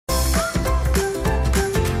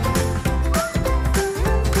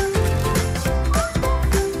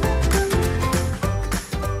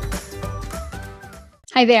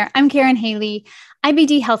Hi there, I'm Karen Haley,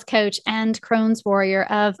 IBD health coach and Crohn's warrior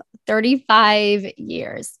of 35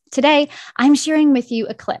 years. Today, I'm sharing with you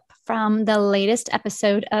a clip from the latest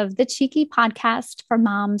episode of the Cheeky podcast for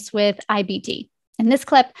moms with IBD. In this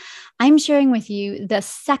clip, I'm sharing with you the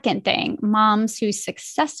second thing moms who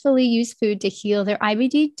successfully use food to heal their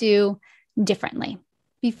IBD do differently.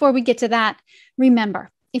 Before we get to that,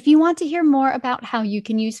 remember, if you want to hear more about how you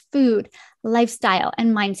can use food, lifestyle,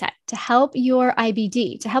 and mindset to help your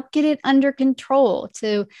IBD, to help get it under control,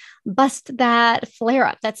 to bust that flare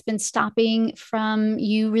up that's been stopping from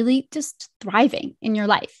you really just thriving in your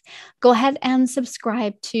life, go ahead and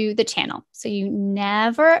subscribe to the channel so you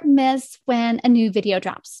never miss when a new video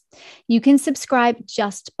drops. You can subscribe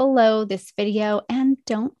just below this video, and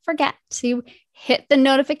don't forget to hit the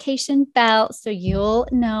notification bell so you'll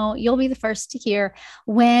be the first to hear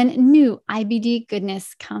when new IBD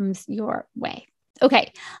goodness comes your way.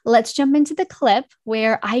 Okay, let's jump into the clip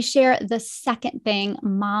where I share the second thing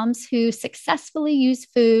moms who successfully use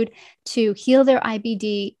food to heal their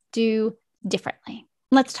IBD do differently.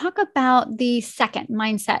 Let's talk about the second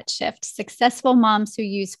mindset shift successful moms who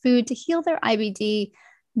use food to heal their IBD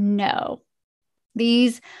know.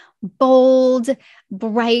 These bold,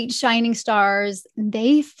 bright, shining stars,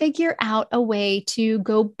 they figure out a way to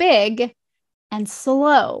go big and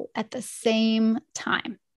slow at the same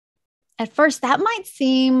time. At first, that might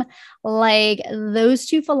seem like those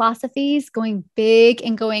two philosophies, going big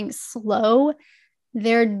and going slow,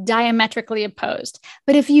 they're diametrically opposed.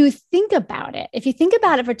 But if you think about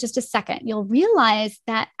it for just a second, you'll realize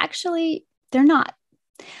that actually they're not.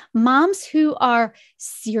 Moms who are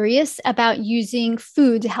serious about using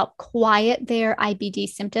food to help quiet their IBD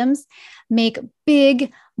symptoms make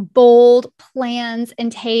big, bold plans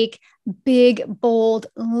and take big, bold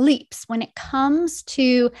leaps when it comes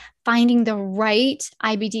to finding the right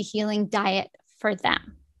IBD healing diet for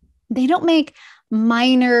them. They don't make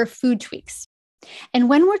minor food tweaks. And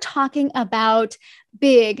when we're talking about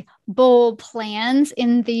big, bold plans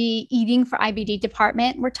in the eating for IBD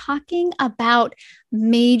department, we're talking about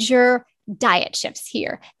major diet shifts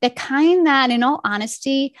here. The kind that, in all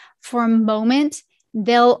honesty, for a moment,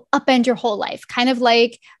 they'll upend your whole life. Kind of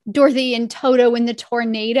like Dorothy and Toto in the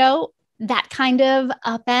tornado, that kind of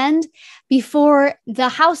upend before the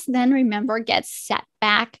house then, remember, gets set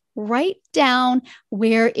back right down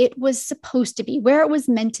where it was supposed to be, where it was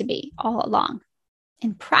meant to be all along.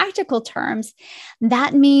 In practical terms,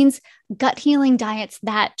 that means gut healing diets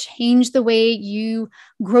that change the way you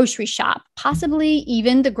grocery shop, possibly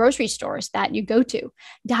even the grocery stores that you go to.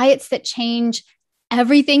 Diets that change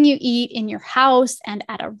everything you eat in your house and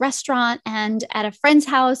at a restaurant and at a friend's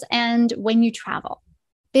house and when you travel.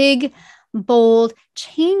 Big, bold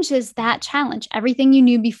changes that challenge everything you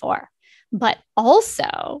knew before. But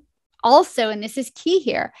also, and this is key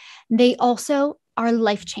here, they also are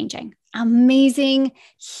life-changing. Amazing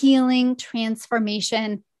healing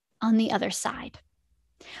transformation on the other side.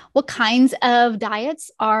 What kinds of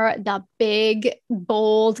diets are the big,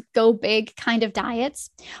 bold, go big kind of diets?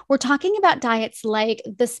 We're talking about diets like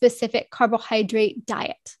the specific carbohydrate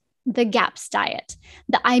diet, the GAPS diet,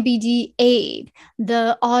 the IBD aid,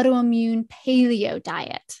 the autoimmune paleo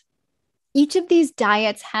diet. Each of these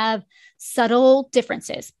diets have subtle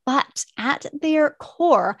differences, but at their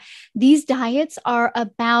core, these diets are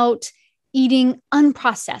about eating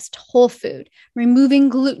unprocessed whole food, removing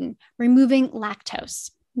gluten, removing lactose.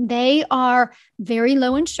 They are very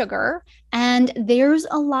low in sugar, and there's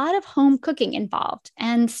a lot of home cooking involved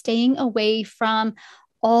and staying away from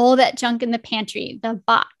all that junk in the pantry, the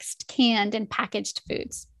boxed, canned, and packaged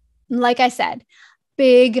foods. Like I said,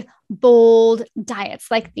 big, bold diets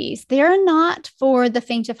like these, they're not for the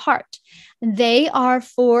faint of heart. They are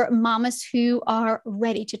for mamas who are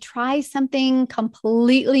ready to try something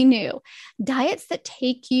completely new. Diets that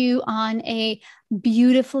take you on a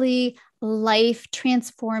beautifully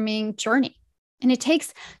life-transforming journey. And it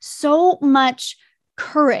takes so much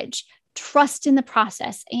courage, trust in the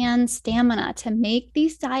process, and stamina to make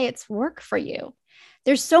these diets work for you.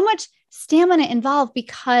 There's so much stamina involved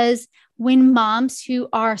because when moms who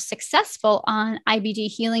are successful on IBD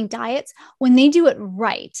healing diets, when they do it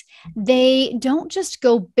right, they don't just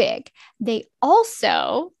go big, they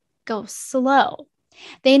also go slow.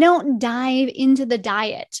 They don't dive into the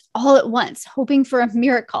diet all at once, hoping for a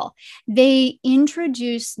miracle. They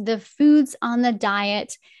introduce the foods on the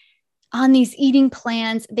diet, on these eating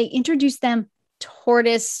plans, they introduce them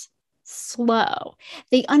tortoise slow.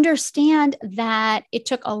 They understand that it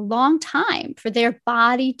took a long time for their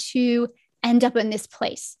body to end up in this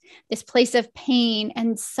place of pain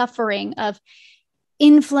and suffering, of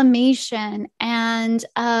inflammation, and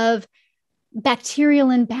of bacterial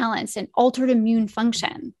imbalance and altered immune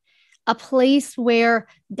function, a place where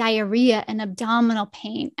diarrhea and abdominal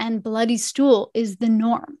pain and bloody stool is the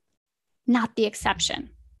norm, not the exception,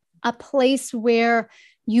 a place where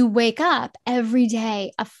you wake up every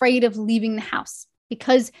day afraid of leaving the house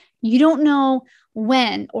because you don't know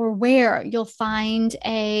when or where you'll find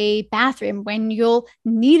a bathroom, when you'll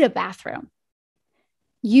need a bathroom.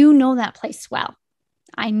 You know that place well.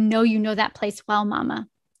 I know you know that place well, Mama.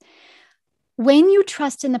 When you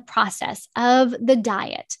trust in the process of the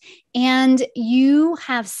diet and you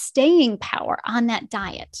have staying power on that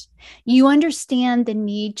diet, you understand the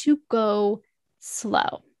need to go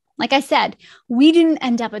slow. Like I said, we didn't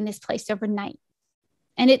end up in this place overnight.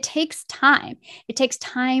 And it takes time. It takes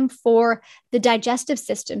time for the digestive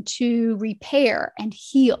system to repair and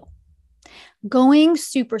heal. Going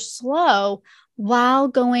super slow while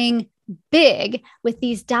going big with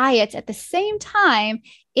these diets at the same time,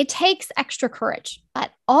 it takes extra courage,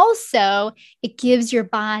 but also it gives your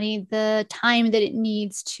body the time that it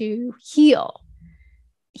needs to heal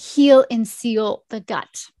and seal the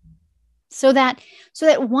gut. So that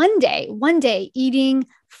one day eating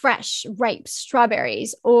fresh, ripe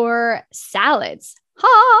strawberries or salads,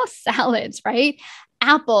 right?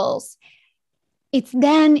 Apples, it's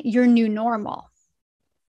then your new normal.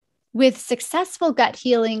 With successful gut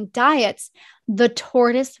healing diets, the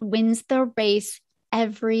tortoise wins the race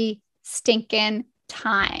every stinking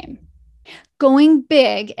time. Going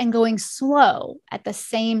big and going slow at the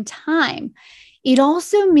same time, it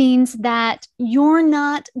also means that you're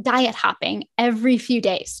not diet hopping every few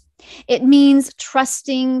days. It means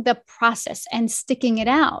trusting the process and sticking it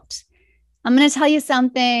out. I'm going to tell you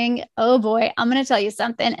something. Oh boy, I'm going to tell you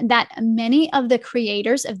something that many of the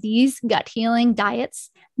creators of these gut healing diets,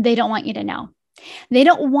 they don't want you to know. They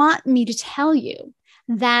don't want me to tell you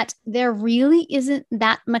that there really isn't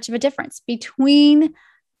that much of a difference between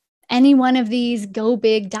any one of these go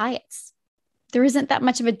big diets. There isn't that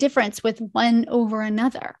much of a difference with one over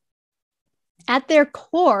another. At their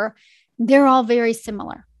core, they're all very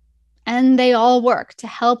similar, and they all work to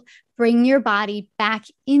help bring your body back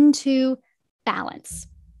into balance.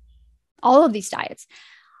 All of these diets,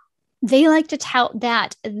 they like to tout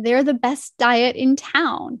that they're the best diet in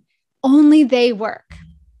town. Only they work.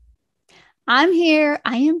 I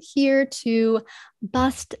am here to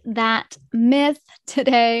bust that myth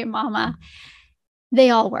today, Mama.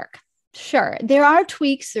 They all work. Sure, there's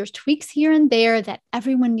tweaks here and there that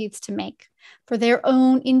everyone needs to make for their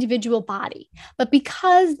own individual body. But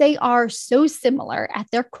because they are so similar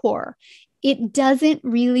at their core, it doesn't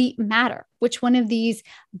really matter which one of these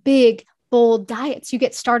big, bold diets you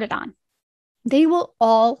get started on. They will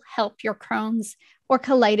all help your Crohn's or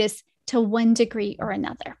colitis to one degree or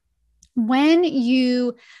another. When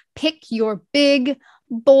you pick your big,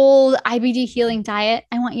 bold IBD healing diet,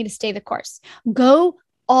 I want you to stay the course. Go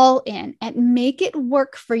all in and make it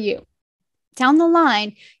work for you. Down the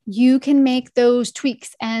line, you can make those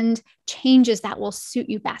tweaks and changes that will suit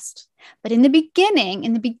you best. But in the beginning,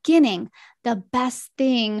 the best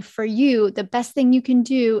thing for you, the best thing you can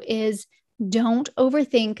do is don't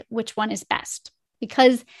overthink which one is best,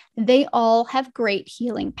 because they all have great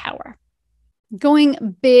healing power.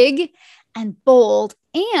 Going big and bold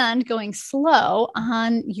and going slow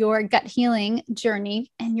on your gut healing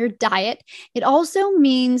journey and your diet, it also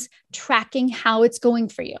means tracking how it's going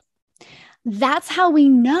for you. That's how we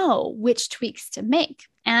know which tweaks to make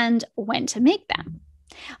and when to make them.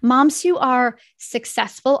 Moms who are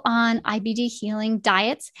successful on IBD healing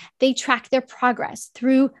diets, they track their progress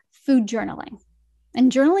through food journaling.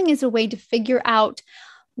 And journaling is a way to figure out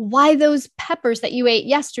why those peppers that you ate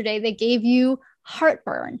yesterday, they gave you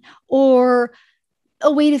heartburn, or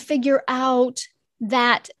a way to figure out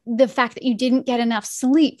that the fact that you didn't get enough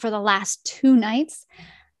sleep for the last 2 nights,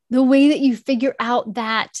 the way that you figure out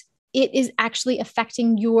that it is actually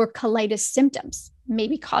affecting your colitis symptoms,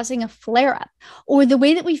 maybe causing a flare-up, or the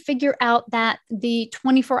way that we figure out that the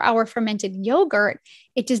 24-hour fermented yogurt,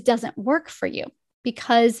 it just doesn't work for you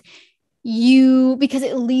because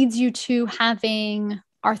it leads you to having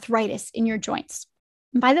arthritis in your joints.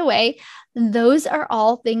 By the way, those are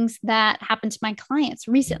all things that happened to my clients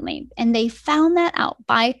recently, and they found that out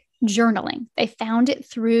by journaling. They found it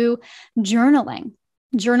through journaling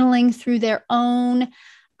through their own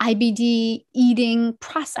IBD eating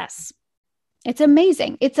process. It's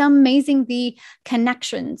amazing. It's amazing the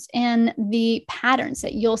connections and the patterns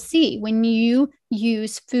that you'll see when you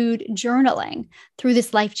use food journaling through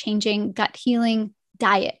this life-changing gut healing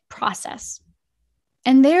diet process.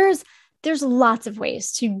 And there's There's lots of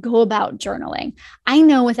ways to go about journaling. I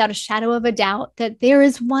know without a shadow of a doubt that there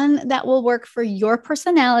is one that will work for your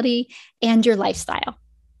personality and your lifestyle.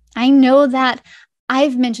 I know that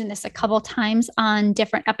I've mentioned this a couple times on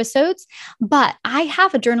different episodes, but I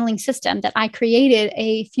have a journaling system that I created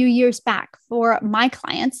a few years back for my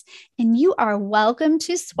clients, and you are welcome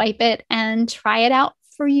to swipe it and try it out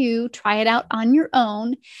for you. Try it out on your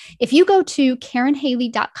own. If you go to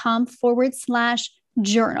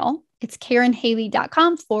KarenHaley.com/journal, it's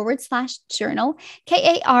KarenHaley.com/journal,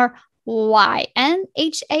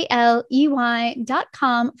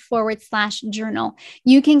 KarenHaley.com/journal.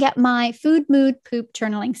 You can get my food, mood, poop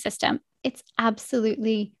journaling system. It's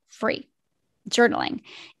absolutely free. Journaling.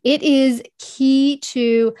 It is key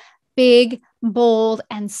to big, bold,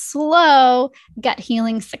 and slow gut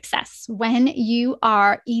healing success when you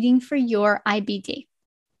are eating for your IBD.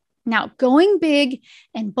 Now, going big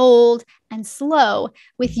and bold and slow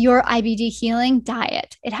with your IBD healing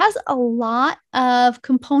diet, it has a lot of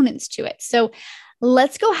components to it. So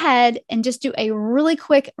let's go ahead and just do a really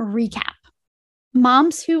quick recap.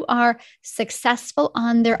 Moms who are successful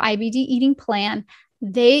on their IBD eating plan,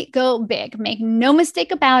 they go big. Make no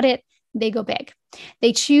mistake about it, they go big.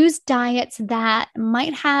 They choose diets that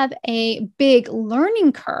might have a big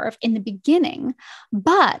learning curve in the beginning,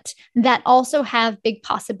 but that also have big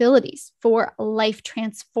possibilities for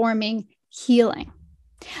life-transforming healing.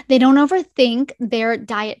 They don't overthink their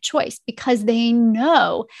diet choice because they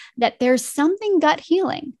know that there's something gut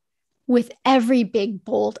healing with every big,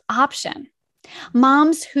 bold option.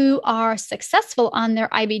 Moms who are successful on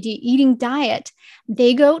their IBD eating diet,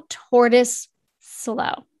 they go tortoise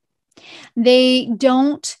slow. They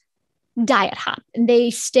don't diet hop. They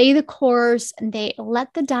stay the course and they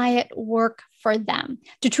let the diet work for them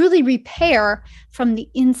to truly repair from the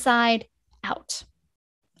inside out.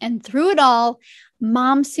 And through it all,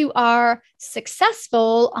 moms who are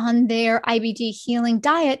successful on their IBD healing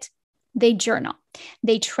diet, they journal.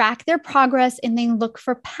 They track their progress and they look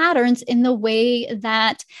for patterns in the way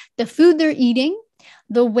that the food they're eating,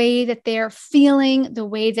 the way that they're feeling, the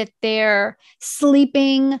way that they're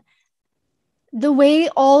sleeping, the way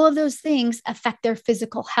all of those things affect their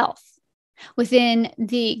physical health within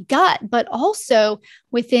the gut, but also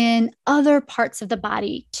within other parts of the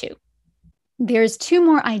body too. There's 2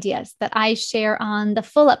 more ideas that I share on the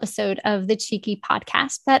full episode of the Cheeky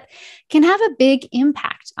podcast that can have a big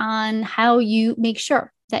impact on how you make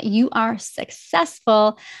sure that you are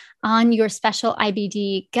successful on your special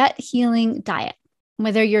IBD gut healing diet.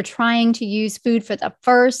 Whether you're trying to use food for the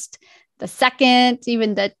first, the second,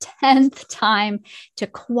 even the 10th time to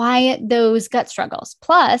quiet those gut struggles.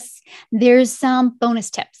 Plus, there's some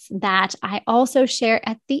bonus tips that I also share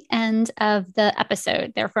at the end of the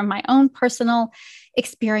episode. They're from my own personal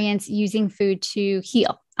experience using food to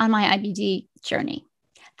heal on my IBD journey.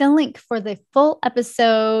 The link for the full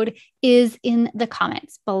episode is in the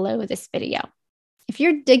comments below this video. If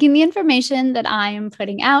you're digging the information that I am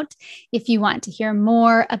putting out, if you want to hear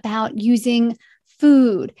more about using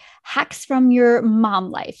food, hacks from your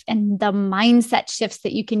mom life, and the mindset shifts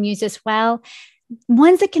that you can use as well,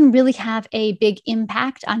 ones that can really have a big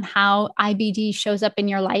impact on how IBD shows up in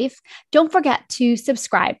your life, don't forget to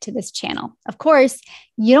subscribe to this channel. Of course,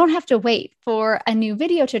 you don't have to wait for a new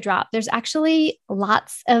video to drop. There's actually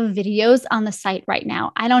lots of videos on the site right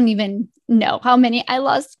now. I don't even know how many. I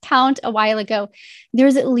lost count a while ago.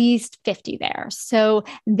 There's at least 50 there. So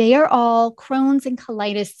they are all Crohn's and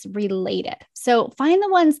colitis related. So find the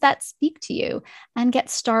ones that speak to you and get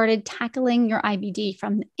started tackling your IBD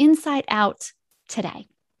from the inside out today.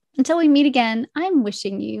 Until we meet again, I'm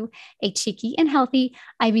wishing you a cheeky and healthy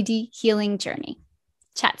IBD healing journey.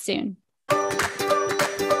 Chat soon.